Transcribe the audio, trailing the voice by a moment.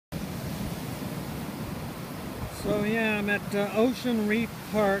So yeah, I'm at Ocean Reef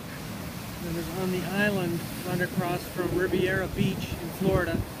Park, that is on the island right across from Riviera Beach in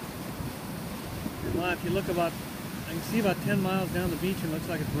Florida. And wow, if you look I can see about 10 miles down the beach, and it looks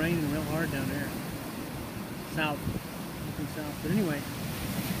like it's raining real hard down there. South, looking south. But anyway,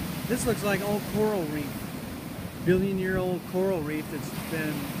 this looks like old coral reef, billion-year-old coral reef that's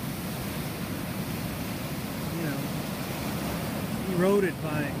been, you know, eroded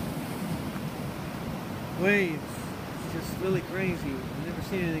by waves. It's just really crazy. I've never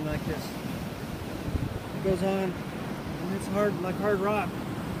seen anything like this. It goes on, and it's hard, like hard rock.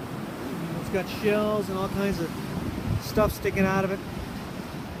 It's got shells and all kinds of stuff sticking out of it.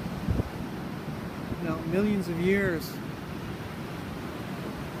 You know, millions of years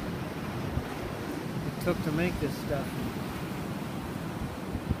it took to make this stuff.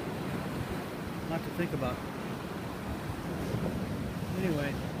 A lot to think about.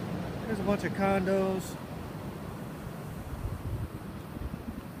 Anyway, there's a bunch of condos.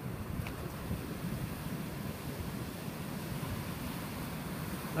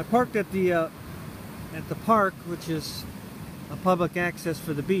 I parked at the park, which is a public access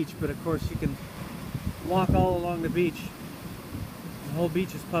for the beach, but of course you can walk all along the beach. The whole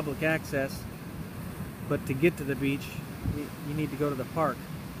beach is public access, but to get to the beach, you need to go to the park.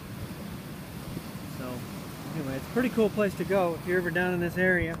 So anyway, it's a pretty cool place to go if you're ever down in this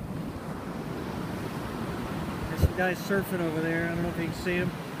area. There's some guys surfing over there. I don't know if you can see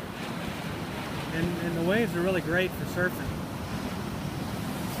them. And the waves are really great for surfing.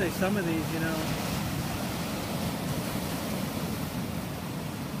 I'd say some of these, you know,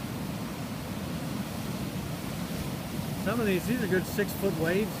 these are good 6-foot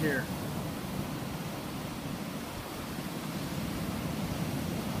waves here.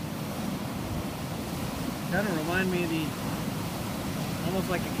 Kind of remind me of almost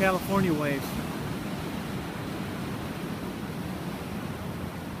like the California waves.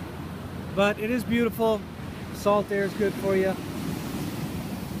 But it is beautiful. Salt air is good for you.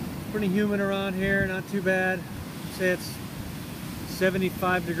 Pretty humid around here, not too bad. Say it's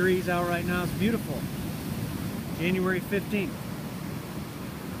 75 degrees out right now. It's beautiful. January 15th,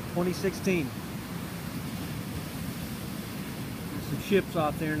 2016. There's some ships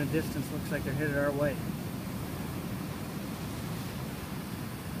off there in the distance. Looks like they're headed our way.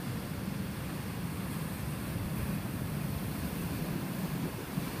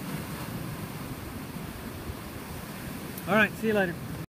 All right, see you later.